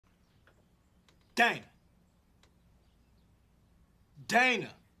Dana.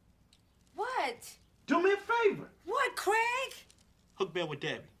 Dana. What? Do me a favor. What, Craig? Hook Bell with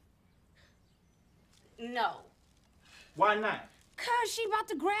Debbie. No. Why not? 'Cause she about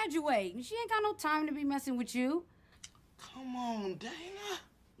to graduate, and she ain't got no time to be messing with you. Come on, Dana.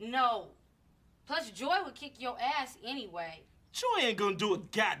 No. Plus, Joy would kick your ass anyway. Joy ain't gonna do a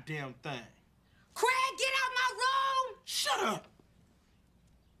goddamn thing. Craig, get out my room! Shut up.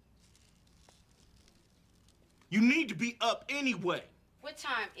 You need to be up anyway. What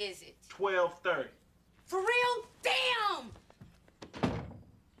time is it? 12:30. For real? Damn!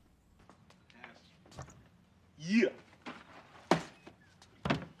 Yeah.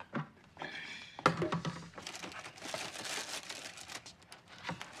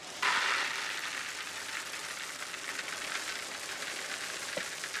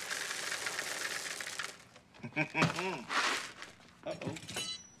 Uh-oh.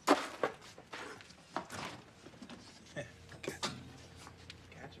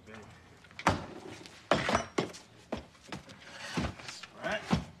 Gotcha, baby. That's right.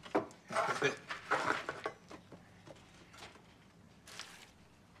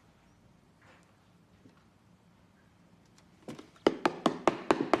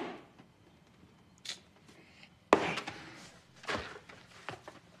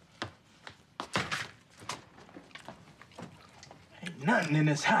 Ain't nothing in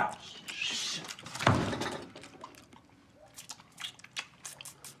this house. Shit.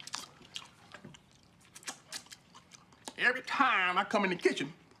 Every time I come in the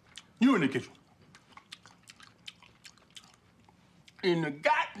kitchen, you in the kitchen. In the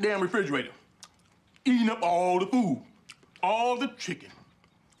goddamn refrigerator, eating up all the food, all the chicken,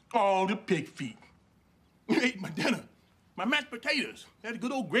 all the pig feet. You ate my dinner, my mashed potatoes, that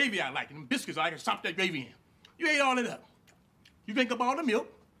good old gravy I like, and them biscuits I can sop that gravy in. You ate all of that. You drink up all the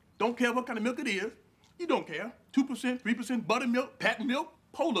milk, don't care what kind of milk it is. You don't care. 2%, 3% buttermilk, patent milk,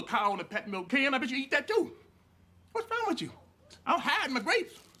 polar cow on the patent milk can. I bet you eat that too. What's wrong with you? I'm hiding my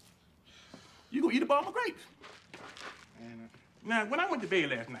grapes. You gonna eat up all my grapes. Now, when I went to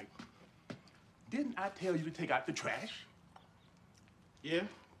bed last night, didn't I tell you to take out the trash? Yeah,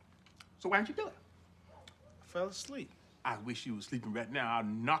 So why didn't you do it? I fell asleep. I wish you was sleeping right now. I'll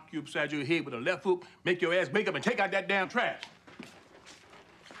knock you upside your head with a left hook, make your ass wake up and take out that damn trash.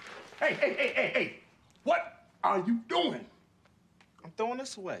 Hey. What are you doing? I'm throwing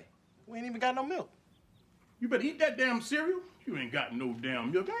this away. We ain't even got no milk. You better eat that damn cereal. You ain't got no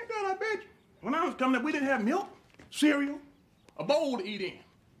damn milk. Ain't that, I bet you. When I was coming up, we didn't have milk, cereal, a bowl to eat in,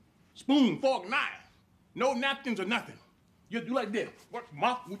 spoon, fork, knife, no napkins or nothing. You do like this. What,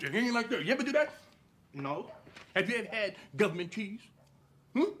 mouth with your hand like that? You ever do that? No. Have you ever had government cheese?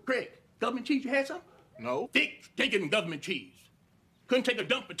 Craig, government cheese, you had some? No. Thick, stinking government cheese. Couldn't take a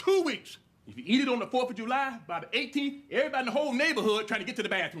dump for 2 weeks. If you eat it on the 4th of July, by the 18th, everybody in the whole neighborhood trying to get to the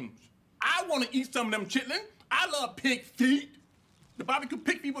bathrooms. I want to eat some of them chitlin. I love pig feet. The barbecue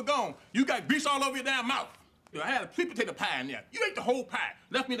pig feet were gone. You got grease all over your damn mouth. I had a sweet potato pie in there. You ate the whole pie.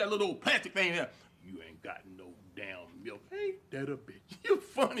 Left me that little old plastic thing there. You ain't got no damn milk. Ain't that a bitch? You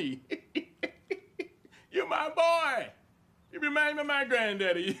funny. You're my boy. You remind me of my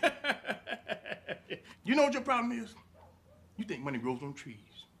granddaddy. You know what your problem is? You think money grows on trees.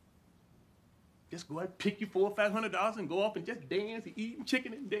 Just go out and pick you $400 or $500 and go off and just dance and eating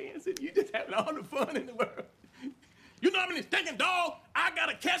chicken and dance and you just having all the fun in the world. You know how many stinking dogs I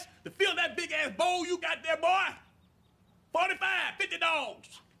gotta catch to fill that big ass bowl you got there, boy? 45, 50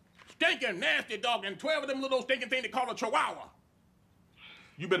 dogs. Stinking, nasty dog, and 12 of them little stinking things they call a chihuahua.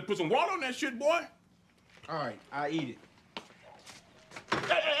 You better put some water on that shit, boy. All right, I eat it.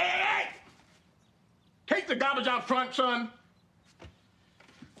 Hey! Take the garbage out front, son.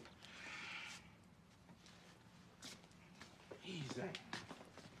 Easy.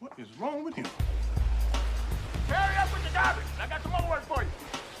 What is wrong with him? Hurry up with the garbage. I got some more work for you.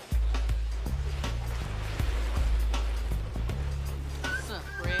 What's up,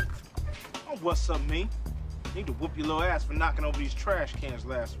 Craig? Oh, what's up, me? Need to whoop your little ass for knocking over these trash cans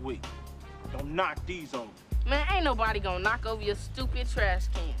last week. Don't knock these over. Man, ain't nobody gonna knock over your stupid trash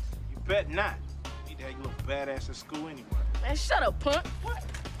cans. You bet not. Need to have your little badass at school anyway. Man, shut up, punk. What?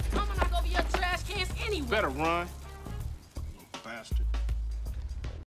 I'm gonna knock over your trash cans anyway. Better run. Little bastard.